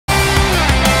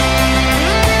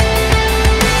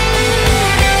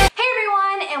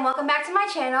back to my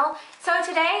channel. So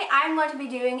today I'm going to be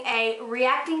doing a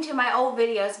reacting to my old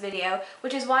videos video,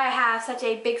 which is why I have such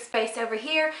a big space over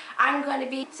here. I'm going to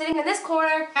be sitting in this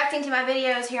corner reacting to my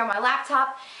videos here on my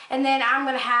laptop, and then I'm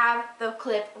going to have the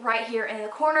clip right here in the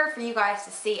corner for you guys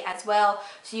to see as well,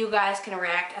 so you guys can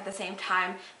react at the same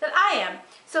time that I am.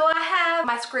 So I have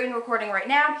my screen recording right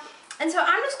now, and so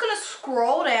I'm just going to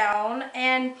scroll down,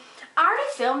 and I already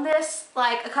filmed this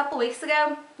like a couple weeks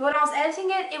ago. When I was editing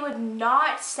it, it would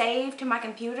not save to my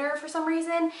computer for some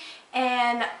reason,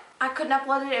 and I couldn't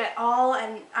upload it at all,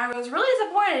 and I was really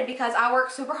disappointed because I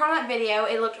worked super hard on that video.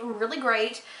 It looked really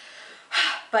great,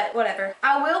 but whatever.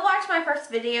 I will watch my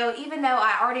first video even though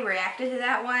I already reacted to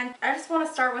that one. I just want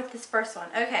to start with this first one.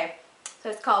 Okay, so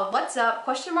it's called What's Up?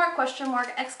 Question mark,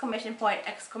 exclamation point,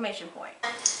 exclamation point.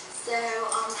 So,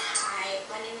 hi,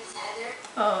 my name is Heather.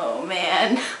 Oh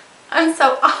man. I'm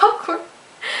so awkward.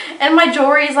 And my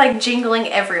jewelry is like jingling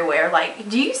everywhere. Like,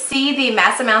 do you see the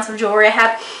mass amounts of jewelry I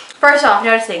have? First off,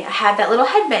 noticing I have that little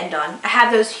headband on. I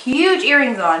have those huge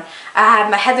earrings on. I have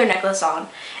my Heather necklace on.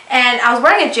 And I was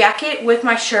wearing a jacket with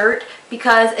my shirt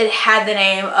because it had the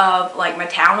name of like my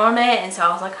town on it. And so I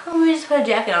was like, oh, let me just put a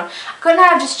jacket on. Couldn't I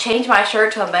have just changed my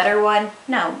shirt to a better one?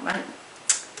 No. I'm going to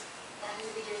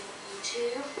be doing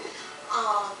YouTube.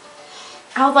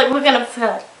 I was like looking up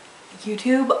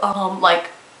YouTube, like,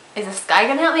 is the sky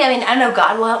gonna help me? I mean, I know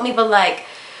God will help me, but like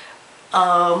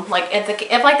if like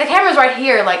the camera's right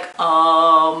here, like, So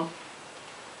I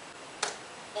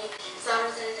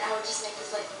decided I would just make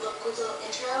this like quick little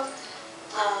intro.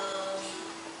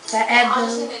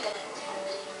 Honestly, make a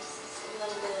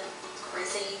little bit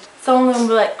crazy. Someone will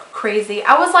be like crazy.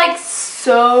 I was like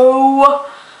so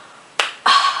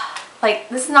like,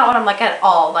 this is not what I'm like at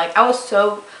all. Like, I was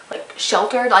so like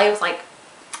sheltered. I was like,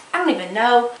 I don't even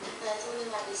know. Some of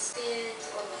them might be skins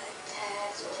or like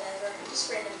tags or whatever. Just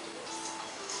random videos.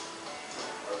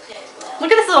 Okay, well.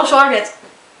 Look at this little shoulder dance.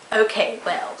 Okay,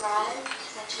 well. Subscribe to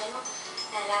my channel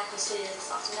and I post videos as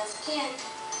often as I can.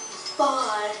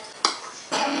 Bye.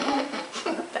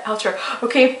 The outro.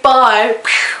 Okay, bye.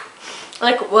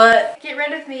 Like what? Get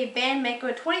Rid of Me, Band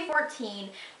Makeover 2014.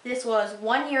 This was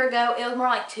 1 year ago. It was more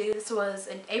like 2. This was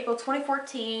in April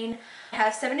 2014. It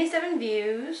has 77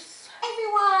 views.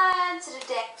 Everyone, so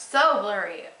today So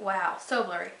blurry. Wow, so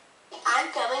blurry. I'm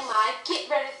filming my Get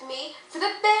Ready With Me for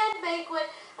the band banquet.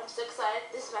 I'm so excited.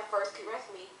 This is my first Get Ready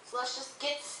With Me. So let's just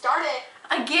get started.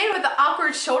 Again with the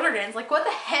awkward shoulder dance. Like, what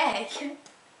the heck?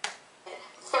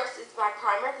 First is my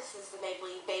primer. This is the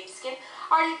Maybelline Baby Skin.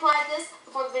 I already applied this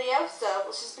before the video, so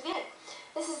let's just begin.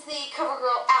 This is the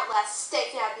CoverGirl Outlast Stay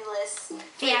Fabulous.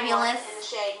 Fabulous. In the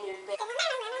shade Nude Baby.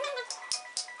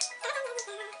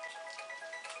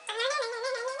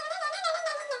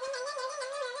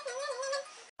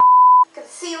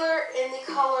 Concealer in the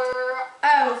color.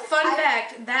 Oh, fun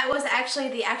fact, that was actually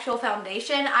the actual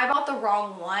foundation. I bought the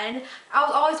wrong one. I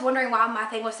was always wondering why my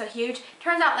thing was so huge.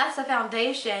 Turns out that's the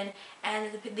foundation,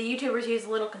 and the YouTubers use a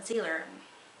little concealer.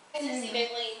 This is the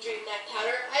Maybelline Dream Night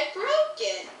Powder. I broke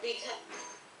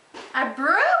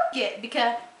it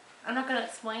because I'm not gonna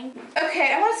explain.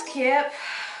 Okay, I'm gonna skip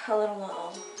a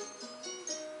little.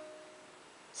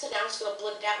 So now I'm just gonna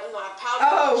blend it out with my powder.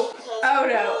 Oh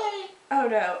no. Oh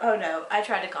no, oh no. I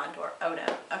tried to contour. Oh no.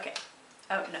 Okay.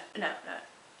 Oh no.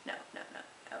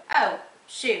 Oh,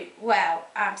 shoot. Wow.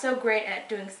 I'm so great at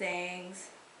doing things.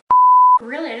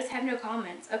 Really, I just have no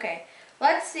comments. Okay.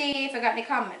 Let's see if I got any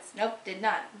comments. Nope, did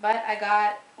not. But I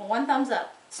got 1 thumbs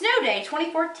up. Snow Day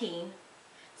 2014.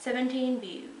 17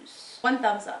 views. 1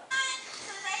 thumbs up.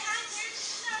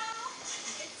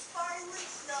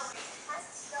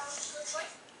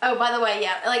 Oh, by the way,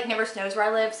 yeah, it like never snows where I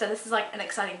live, so this is like an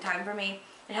exciting time for me.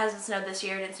 It hasn't snowed this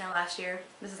year, it didn't snow last year.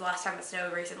 This is the last time it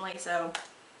snowed recently, so.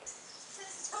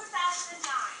 Since 2009.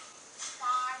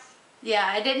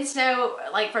 Yeah, it didn't snow,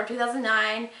 like from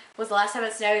 2009 was the last time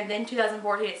it snowed, then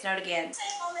 2014 it snowed again.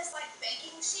 On this like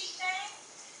baking sheet thing,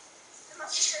 and my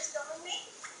sister's filming me.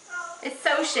 It's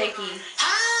so shaky.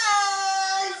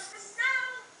 Hi!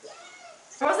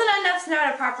 There wasn't enough snow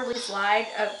to properly slide.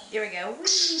 Oh, here we go.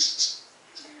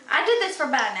 I did this for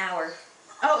about an hour.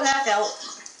 Oh, that fell.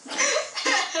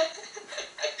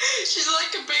 She's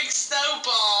like a big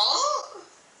snowball.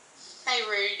 Hey,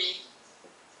 Rudy.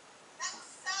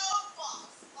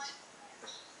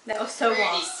 That was so Rudy,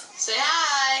 lost. say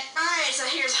hi. Alright, so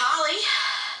here's Holly.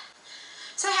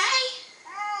 Say hey.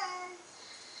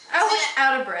 I was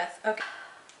out of breath. Okay.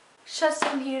 Shuts the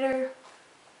computer.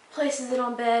 Places it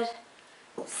on bed.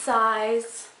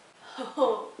 Sighs.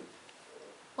 Oh.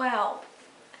 Wow.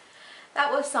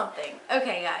 That was something.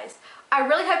 Okay, guys. I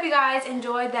really hope you guys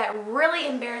enjoyed that really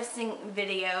embarrassing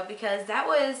video because that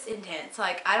was intense.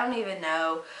 Like, I don't even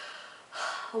know.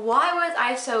 Why was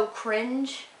I so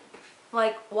cringe?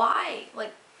 Like, why?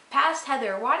 Like, past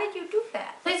Heather, why did you do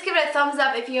that? Please give it a thumbs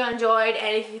up if you enjoyed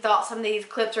and if you thought some of these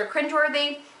clips were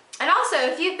cringeworthy. And also,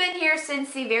 if you've been here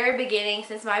since the very beginning,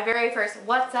 since my very first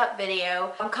What's Up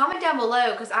video, comment down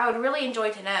below because I would really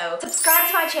enjoy to know. Subscribe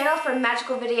to my channel for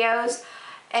magical videos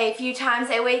a few times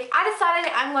a week. I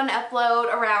decided I'm going to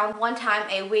upload around 1 time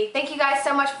a week. Thank you guys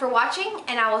so much for watching,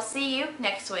 and I will see you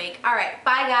next week. Alright,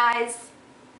 bye guys!